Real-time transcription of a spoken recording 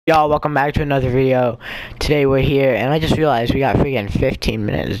Y'all, welcome back to another video. Today we're here, and I just realized we got freaking 15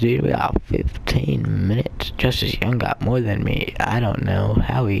 minutes, dude. We got 15 minutes. Justice Young got more than me. I don't know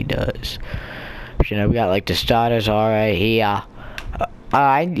how he does. But, you know, we got like the starters alright here. Yeah.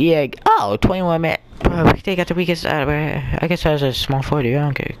 Oh, 21 minutes. Bro, they got the weakest. I guess I was a small forward, dude.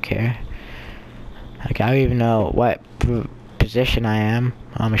 I don't care. Like, I don't even know what position I am.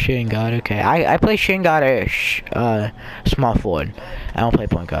 I'm a shooting guard. Okay, I play shooting guard or small forward. I don't play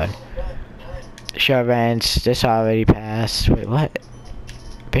point guard. Shovens, this already passed. Wait, what?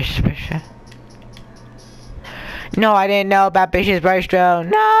 Bishop? No, I didn't know about Bishop's Burstro.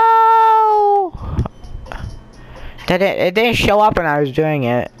 No! It didn't show up when I was doing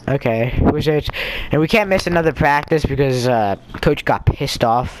it. Okay, and we can't miss another practice because coach got pissed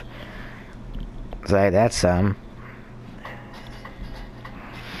off. So that's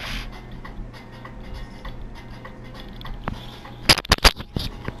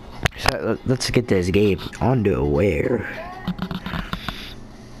So let's get this game underway.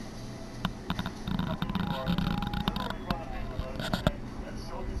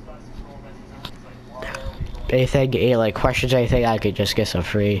 Anything, like questions, anything, I could just get some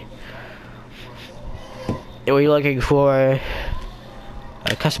free. What are you looking for?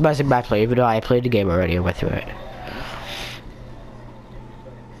 Customizing my play, even though I played the game already and went through it.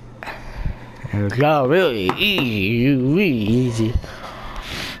 There we go, really easy.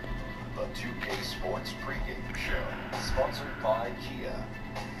 The 2K Sports pregame show, sponsored by Kia.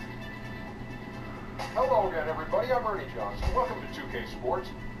 Hello again, everybody. I'm Ernie Johnson. Welcome to 2K Sports.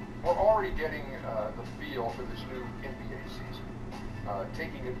 We're already getting the feel for this new NBA season.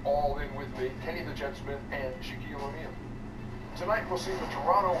 Taking it all in with me, Kenny the Jetsmith and Shaquille O'Neal. Tonight we'll see the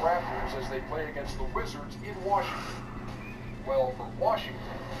Toronto Raptors as they play against the Wizards in Washington. Well, for Washington,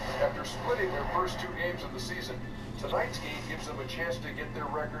 after splitting their first two games of the season, tonight's game gives them a chance to get their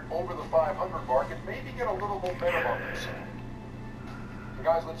record over the 500 mark and maybe get a little momentum on themselves.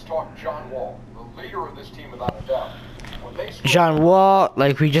 Guys, let's talk John Wall, the leader of this team without a doubt. John Wall,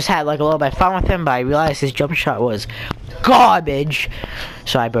 like, we just had like a little bit of fun with him, but I realized his jump shot was garbage,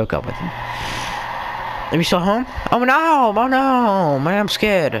 so I broke up with him. Are we still home? Oh no, man, I'm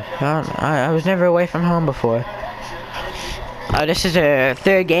scared. I was never away from home before. This is our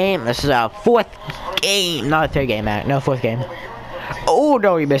third game. This is our fourth game. Not a third game, man. No, fourth game. Oh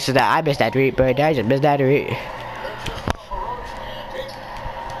no, you missed that. I missed that read, but I just missed that read.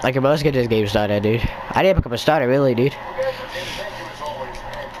 Like, bro, let's get this game started, dude. I didn't become a starter, really, dude.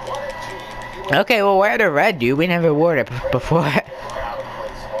 Okay, well, wear the red, dude. We never wore it before.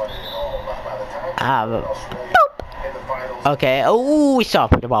 Okay. Oh, we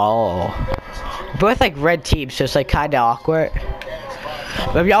stopped the ball. Both like red teams, so it's like kind of awkward.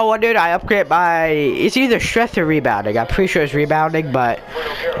 But if y'all wondered, I upgraded my. It's either strength or rebounding. I'm pretty sure it's rebounding, but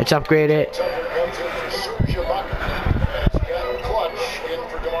it's upgraded.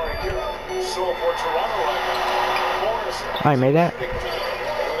 I made that.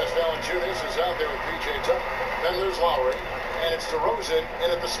 Then there's Lowry, and it's DeRozan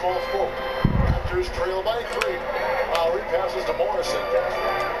in at the small forward. Raptors trail by 3. Lowry passes to Morrison.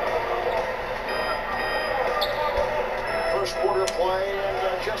 First quarter play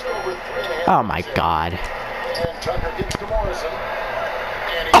and just over 3.5. Oh my God. And Tucker gets to Morrison.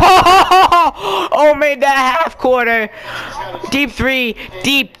 Oh, made that half quarter. Deep three.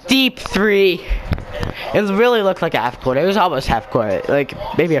 Deep three. It really looked like a half quarter. It was almost half quarter. Like,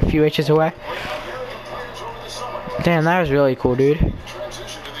 maybe a few inches away. Damn, that was really cool, dude.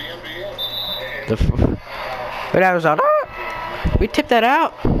 But that was on. We tipped that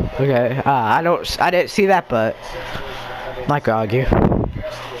out. Okay. I didn't see that, but I'm not gonna argue.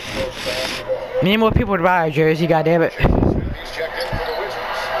 Need more people to buy a jersey. Goddamn it.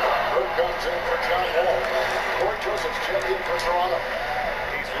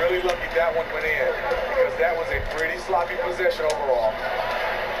 Really lucky that one went in because that was a pretty sloppy possession overall.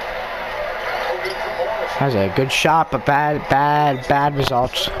 That was a good shot, but bad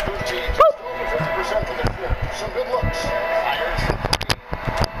results. Some good looks.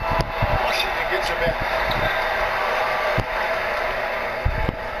 Washington gets him in.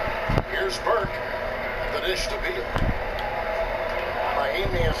 Here's Burke. The dish to Beal.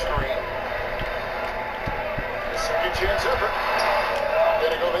 Miami a screen. Second chance effort.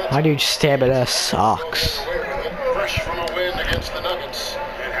 My dude stamina sucks. Fresh from a win against the Nuggets.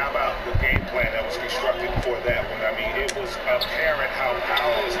 And how about the game plan that was constructed for that one? I mean, it was apparent how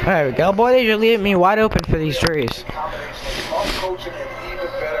powerful. There we go, boy. They just leave me wide open for these threes.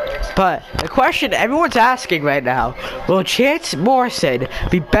 But the question everyone's asking right now: will Chance Morrison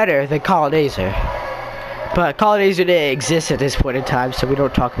be better than Colin Azer? But Call of Duty didn't exist at this point in time, so we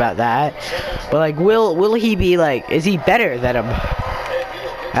don't talk about that. But like, will he be like? Is he better than him?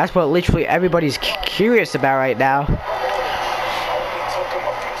 That's what literally everybody's curious about right now.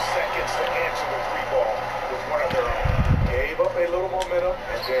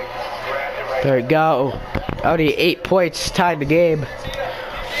 There we go. Only 8 points tied the game.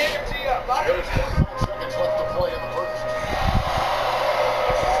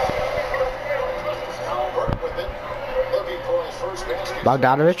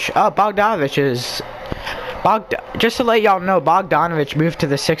 Bogdanovich. Oh, Bogdanovich is... Just to let y'all know, Bogdanovich moved to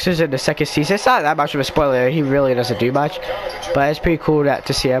the Sixers in the second season. It's not that much of a spoiler. He really doesn't do much. But it's pretty cool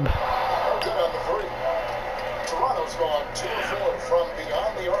to see him. Toronto's gone 2-4 from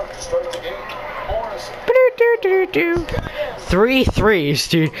beyond the arc to start the game. 3 threes,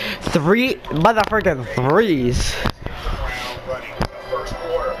 dude. 3 motherfucking threes.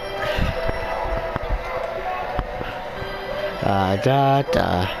 Da da da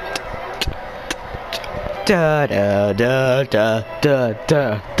da da da da da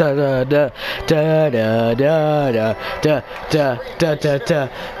da da da da da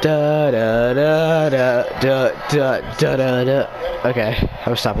da da da. Okay,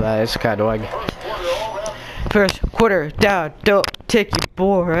 I'll stop that. It's kind of annoying. First quarter down, don't take your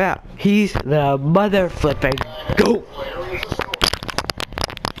boy out. He's the mother flipping goat.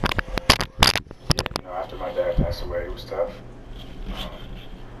 After my dad passed away, it was tough.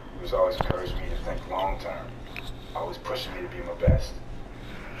 He was always encouraging me to think long term, always pushing me to be my best.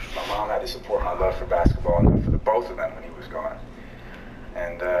 My mom had to support my love for basketball enough for the both of them when he was gone.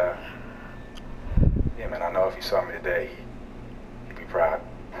 And yeah, man, I know if he saw me today, he'd be proud.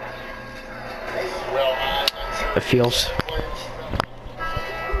 It feels.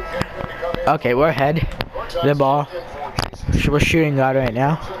 Okay, we're ahead. The ball. We're shooting guard right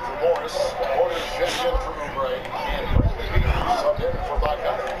now.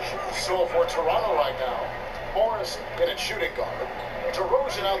 So for Toronto right now, Morris in its shooting guard.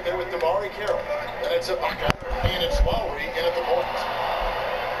 DeRozan out there with MyCareer. And it's Ibaka and it's Lowry in at the point.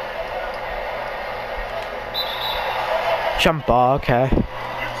 Jump ball, okay.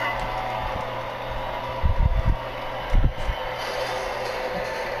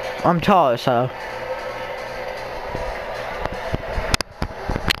 I'm tall, so.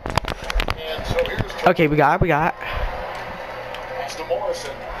 Okay, we got.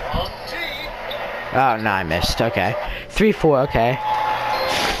 Oh no, I missed. Okay, 3-4. Okay.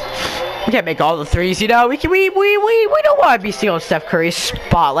 We can't make all the threes, you know. We don't want to be stealing Steph Curry's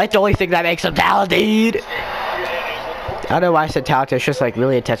spotlight. The only thing that makes him talented. I don't know why I said talented. It's just like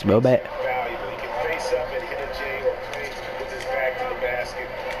really intense moment.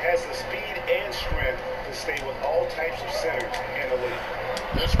 Has the speed and strength to stay with all types of centers in the league.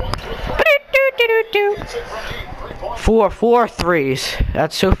 4 threes.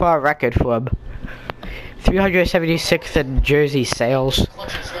 That's so far a record for him. 376th in jersey sales.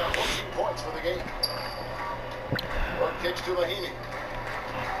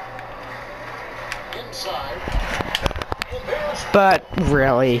 But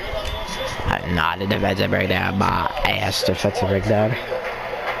really, I'm not a defensive breakdown. My ass defensive breakdown.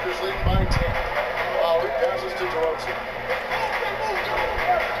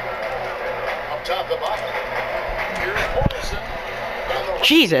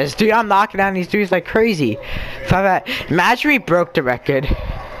 Jesus, dude, I'm knocking down these dudes like crazy. Imagine we broke the record.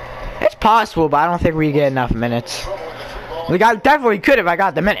 It's possible, but I don't think we get enough minutes. Like, I definitely could if I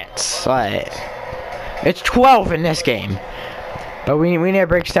got the minutes. Like, it's 12 in this game. But we need to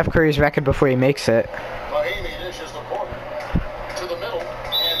break Steph Curry's record before he makes it.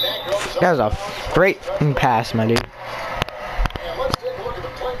 That was a great pass, my dude. And let's take a look at the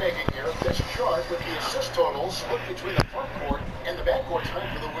playmaking here. This chart with the assist totals split between the front court and the back court tonight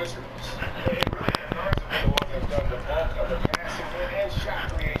for the Wizards.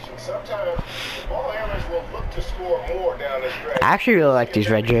 I actually really like these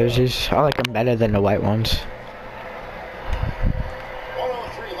red jerseys. I like them better than the white ones.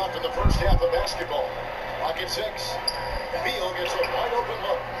 1:03 left in the first half of basketball. Lock at 6. Beal gets a wide open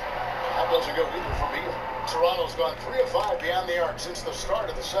look. That doesn't go either for Beal. Toronto's gone 3 of 5 beyond the arc since the start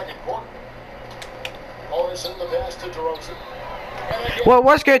of the second quarter. Morris in the pass to DeRozan. Well, I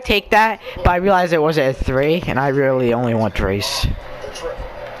was going to take that, but I realized it wasn't a 3, and I really only want threes.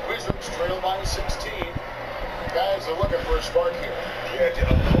 Wizards trail by 16. Guys are looking for a spark here.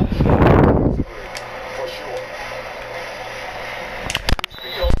 For sure.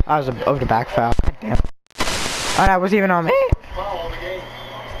 I was over the back foul. Damn. Oh, that wasn't even on me.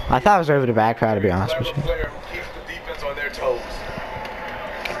 I thought it was over the back foul, to be honest with you. Player who keeps the defense on their toes.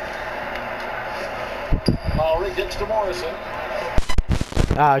 gets to Morrison.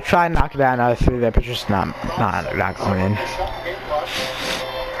 Try and knock down another three there, but just not going in.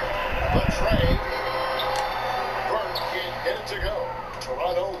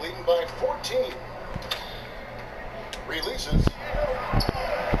 Toronto leading by 14. Releases.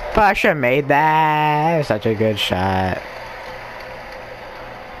 But I should have made that. Such a good shot.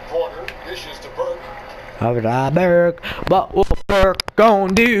 Porter dishes to Burke. Over Burke. What will Burke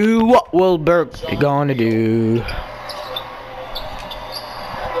gonna do? What will Burke gonna do?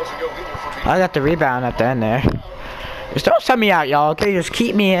 I got the rebound at the end there. Just don't send me out, y'all. Okay, just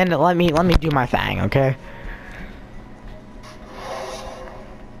keep me in and let me do my thing. Okay.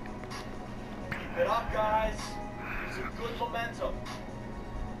 Get up, guys. Some good momentum.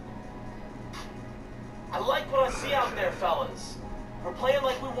 I like what I see out there, fellas. We're playing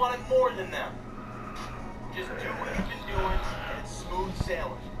like we wanted more than them. Just do what you've been doing, and it's smooth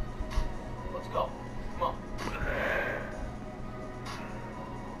sailing. Let's go. Come on.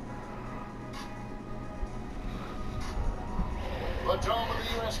 The dome of the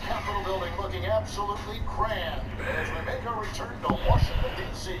U.S. Capitol building looking absolutely grand as we make our return to Washington,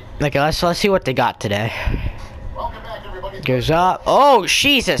 D.C. Okay, let's see what they got today. Welcome back, everybody. Goes up. Oh,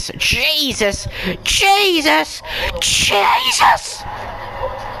 Jesus! Jesus! Jesus! Jesus!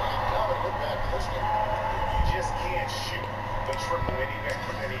 Just can't shoot the triple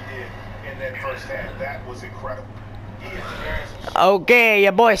that he did in that first half. That was incredible. Okay,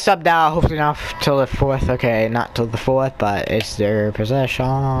 your boy subbed out. Hopefully not till the fourth. Okay, not till the fourth, but it's their possession.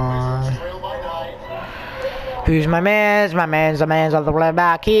 Who's my man's? My man's the man's of the red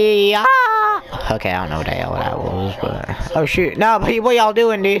back here. Ah! Okay, I don't know what the hell that was, but oh shoot! No, but what y'all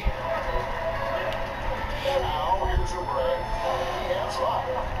doing, dude?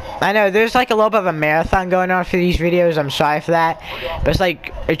 I know there's like a little bit of a marathon going on for these videos. I'm sorry for that, but it's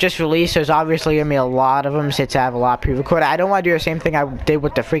like it just released. There's obviously gonna be a lot of them since I have a lot pre-recorded. I don't want to do the same thing I did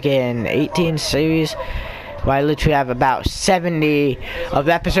with the freaking 18 series, where I literally have about 70 of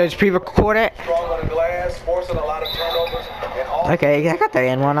the episodes pre-recorded. Okay, I got the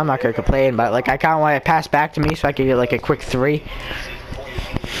end one. I'm not gonna complain, but like I kind of want it passed back to me so I can get like a quick 3.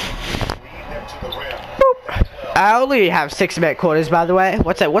 I only have 6-minute quarters, by the way.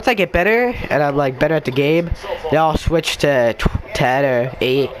 Once I get better, and I'm like better at the game, they all switch to 10 or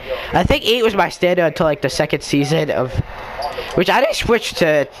 8. I think 8 was my standard until like the second season of, which I didn't switch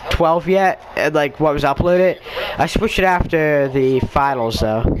to 12 yet, and like what was uploaded. I switched it after the finals,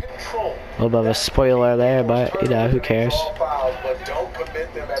 though. A little bit of a spoiler there, but you know, who cares?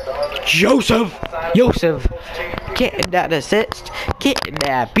 Joseph, getting that assist, getting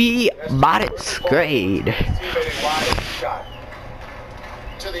that B modest grade.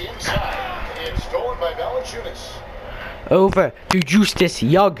 To the inside, it's stolen by Valanciunas. Over to Justice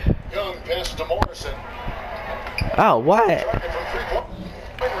Young. Young pass to Morrison. Oh, what?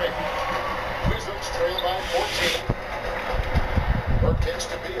 Wizards trail by 14. Burke takes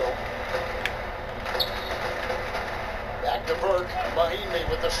to Beal. Back to Burke. Mahimi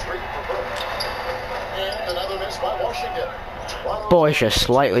with the screen for Burke. And another miss by Washington. Boy's just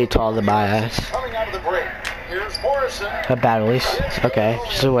slightly taller than my ass. Coming out of the break. Here's Morrison. Not bad, at least. Okay,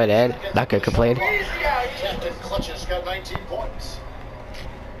 just a way to end. Not gonna complain. Captain Clutches got 19 points.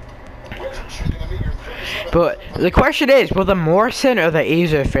 Wizards shooting a meager 37. But the question is, will the Morrison or the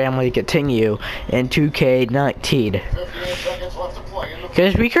Azer family continue in 2K19? 58 seconds left to play in the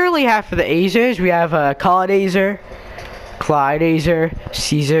Because we currently have for the Azers, we have Colin Azer, Clyde Azer,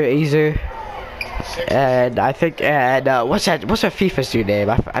 Caesar Azer, and I think, and what's that FIFA's new name?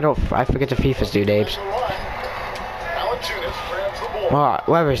 I forget the FIFA's new names. Valanciunas grabs the ball.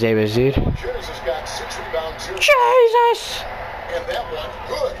 Whatever his name is, dude. Valanciunas has got 6 rebounds here. Jesus! And that one,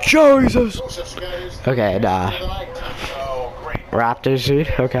 good. Jesus! Joseph's got his Okay, Oh, great. Raptors, dude.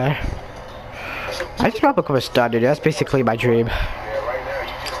 Okay. I just want to become a stud, dude. That's basically my dream. Yeah, right now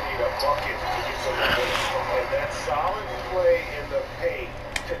you just need a bucket to get some momentum. And that solid play in the paint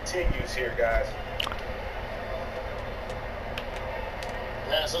continues here, guys.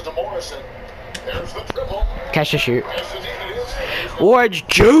 Passes to Morrison. There's the dribble. Catch the shoot. Yes, indeed it is. Orange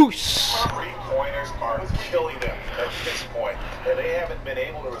juice! 3-pointers are killing them at this point, and they haven't been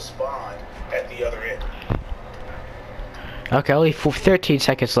able to respond at the other end. Okay, only 13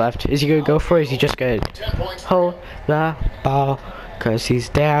 seconds left. Is he gonna go for it? Or is he just gonna 10 points. hold the ball? Cause he's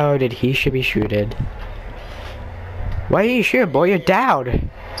down and he should be shooting. Why are you shooting, boy? You're down.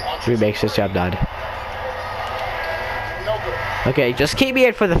 He makes this job done. No good. Okay, just keep me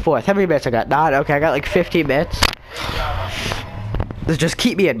in for the fourth. How many minutes I got? None. Okay, I got like 15 minutes. Just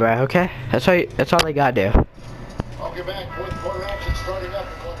keep me in, bro. Okay, that's all I gotta do. I'll get back with more action starting up.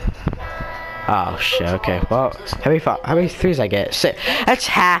 Oh shit, okay. Well, how many threes I get? That's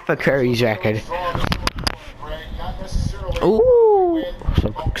half a Curry's record. Ooh,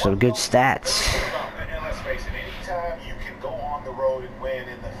 some good stats. And let's face it, anytime you can go on the road and win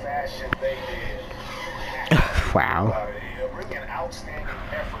in the fashion they did, Wow. really an outstanding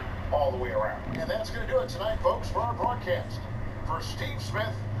effort all the way around. And that's going to do it tonight, folks, for our broadcast. For Steve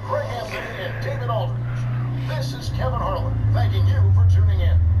Smith, Greg Anthony, and David Aldridge, this is Kevin Harlan thanking you for tuning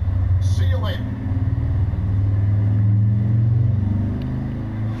in. See you later.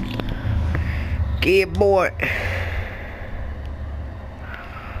 Get boy.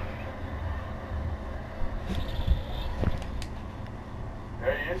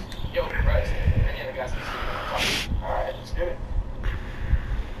 There he is. Yo, Bryce, any other guys can see you? All right, let's get it.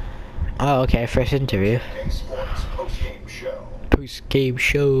 Oh, okay. First interview. Sports post-game show. Post-game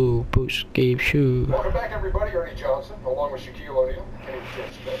show. Post-game show. Welcome back, everybody. Ernie Johnson, along with Shaquille O'Neal, Kenny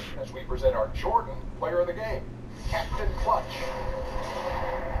Smith, as we present our Jordan Player of the Game, Captain Clutch.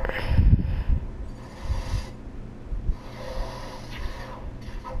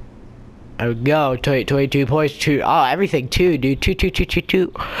 There we go. 22 points. Everything. 2, dude. 2. Hey,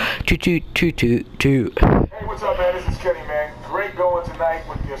 what's up, man? This is Kenny, man. Great going tonight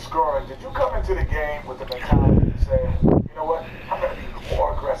with your scoring. Did you come into the game with the mentality to say, you know what, I'm going to be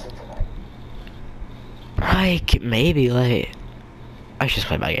more aggressive tonight? Like, maybe, like, I should just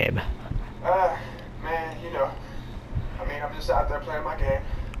play my game. Man, you know, I mean, I'm just out there playing my game,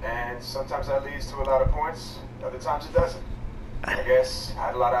 and sometimes that leads to a lot of points, other times it doesn't. I guess I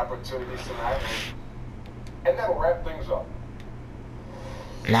had a lot of opportunities tonight, And that'll wrap things up.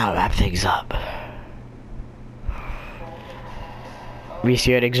 Now wrap things up. These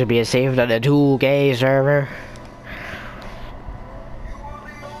earnings are being saved on the 2K server.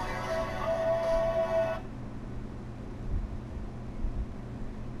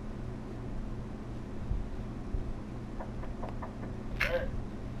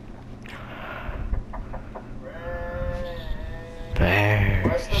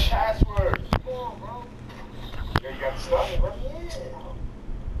 What's the password? Come on, bro. Yeah, you got the stuff? Yeah.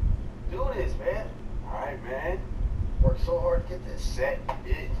 Do this, man. Alright, man. Worked so hard to get this set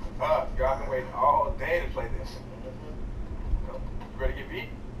it up. Y'all been waiting all day to play this. You ready to get beat?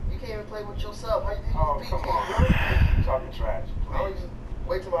 You can't even play with yourself. How you think Oh, you come beat on, me? bro. You're talking trash. Oh, Please. just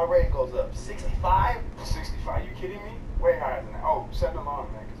wait till my rating goes up. 65? 65? You kidding me? Way higher than that. Oh, set an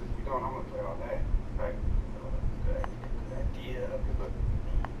alarm, man, because if we don't, I'm going to play all day. Right? Good idea. Good look.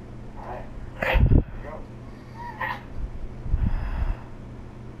 Alright. Here we go.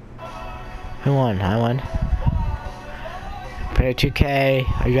 Who won? I won. Play 2K.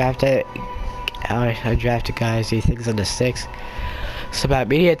 I drafted guys. These things on the 6. It's about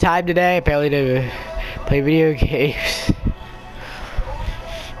media time today. Apparently to play video games.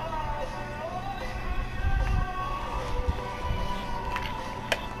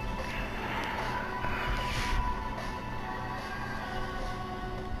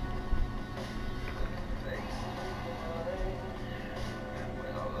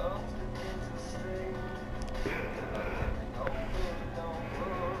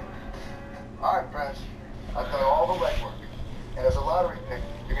 Alright, Prince. I've done all the legwork. And as a lottery pick,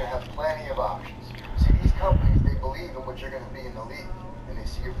 you're going to have plenty of options. See, these companies, they believe in what you're going to be in the league. And they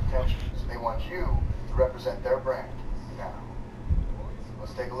see your potential. So they want you to represent their brand. Now,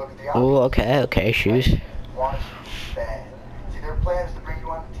 let's take a look at the options. Oh, okay, shoes. Want you bad. See, their plan is to bring you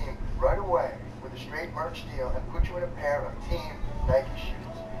on the team right away with a straight merch deal and put you in a pair of team Nike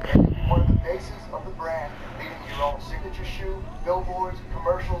shoes. And you'll be one of the faces of the brand, leading your own signature shoe, billboards,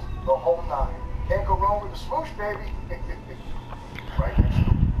 commercials, the whole 9. Can't go wrong with a swoosh, baby. Right next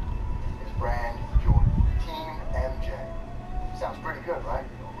to is brand Jordan, Team MJ. Sounds pretty good, right?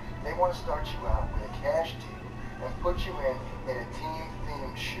 They want to start you out with a cash deal and put you in a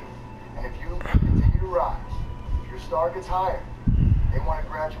team-themed shoe. And if you continue to rise, if your star gets higher, they want to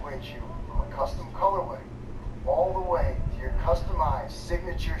graduate you from a custom colorway all the way to your customized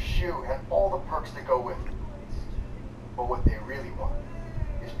signature shoe and all the perks that go with it. But what they really want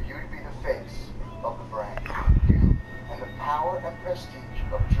is for you to be the face of the brand. You and the power and prestige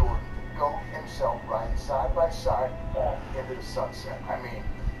of Jordan, the GOAT himself, riding side by side off into the sunset. I mean,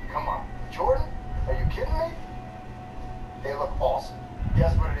 come on. Jordan? Are you kidding me? They look awesome.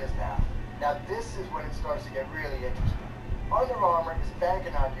 Guess what it is now? Now this is when it starts to get really interesting. Under Armour is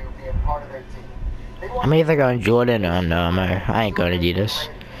banking on you being part of their team. I'm either going Jordan or Under Armour. I ain't going Adidas.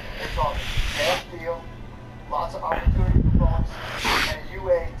 They're talking cash deal, lots of opportunity for bonus, and a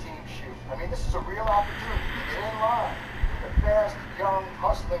UA team shoe. I mean, this is a real opportunity to get in line with a fast, young,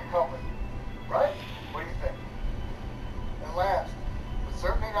 hustling company. Right? What do you think? And last, but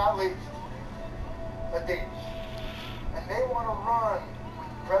certainly not least,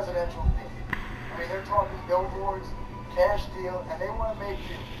 presidential theme. I mean, they're talking billboards, cash deal, and they want to make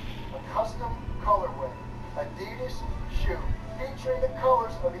you a custom colorway Adidas shoe featuring the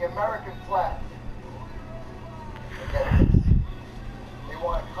colors of the American flag. And get this, they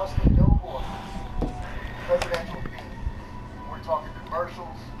want a custom billboard, presidential theme. We're talking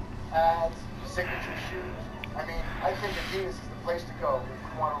commercials, ads, signature shoes. I mean, I think Adidas is the place to go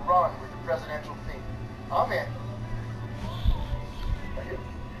if you want to run with the presidential theme. I'm in. Are you?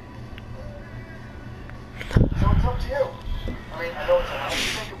 So it's up to you. I mean, I know it's a lot to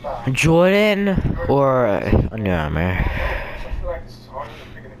think about. Jordan or Under Armour? I feel like this is harder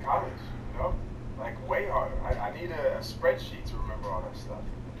than picking a college, you know? Like, way harder. I need a spreadsheet to remember all that stuff.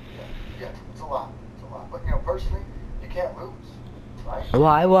 Yeah, it's a lot. It's a lot. But, you know, personally, you can't lose, right?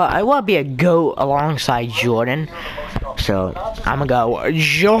 Well, I want to be a GOAT alongside Jordan. So, I'm going to go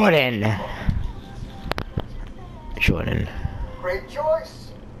Jordan. Jordan. Great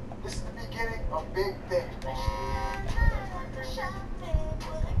choice. This is the beginning of big things.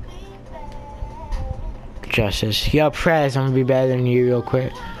 Justice. Yo, Prez, I'm gonna be better than you real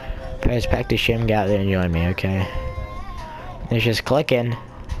quick. Prez, pack the shim, get out there and join me, okay? It's just clicking.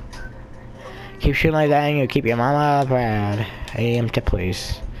 Keep shooting like that and you'll keep your mama proud. I am to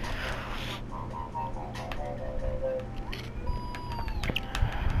please.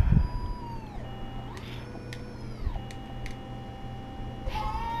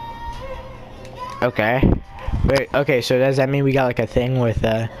 Okay. Wait, okay, so does that mean we got like a thing with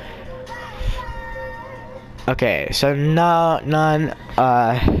okay, so none,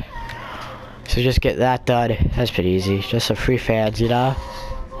 so just get that done. That's pretty easy. Just some free fans, you know?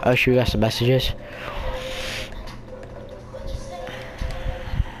 Oh, shoot, we got some messages.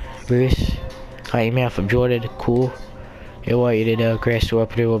 Bruce, my email from Jordan, cool. I want you to know, Chris, the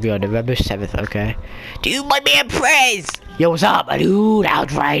opening will be on November 7th, okay? Dude, my man, praise! Yo, what's up, my dude?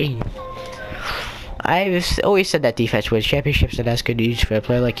 Outright! I've always said that defense wins championships, and that's good news for a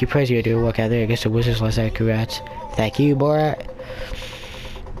player like you. Praise you do work out there against the Wizards last night. Congrats. Thank you, boy.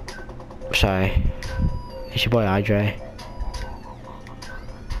 Sorry. It's your boy, Andre.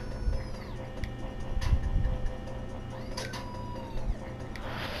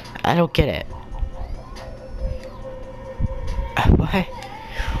 I don't get it. What?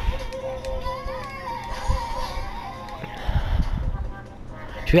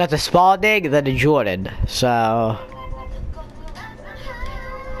 We got the Spalding, then the Jordan, so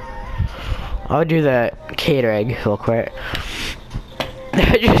I'll do the catering real quick.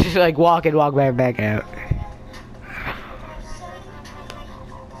 Just like walk right back out.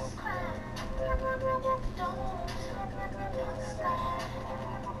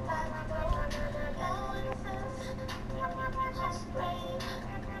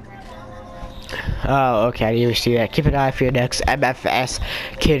 Oh, okay, I didn't see that. Keep an eye for your next MFS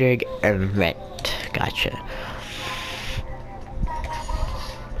catering event. Gotcha.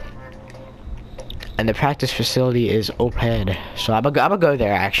 And the practice facility is open. So I'm gonna go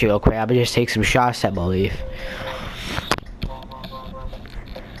there actually real quick. I'm gonna just take some shots at my leaf.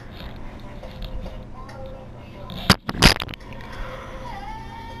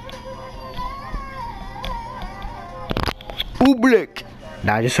 Ooblik!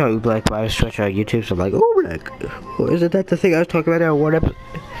 Nah, I just saw Ooblik when I was switching on YouTube, so I'm like, Ooblik! Oh, isn't that the thing I was talking about in one episode?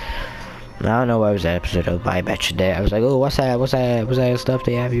 I don't know what was that episode of, but I bet you that. I was like, oh, what's that stuff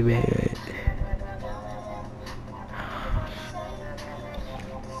they have you made?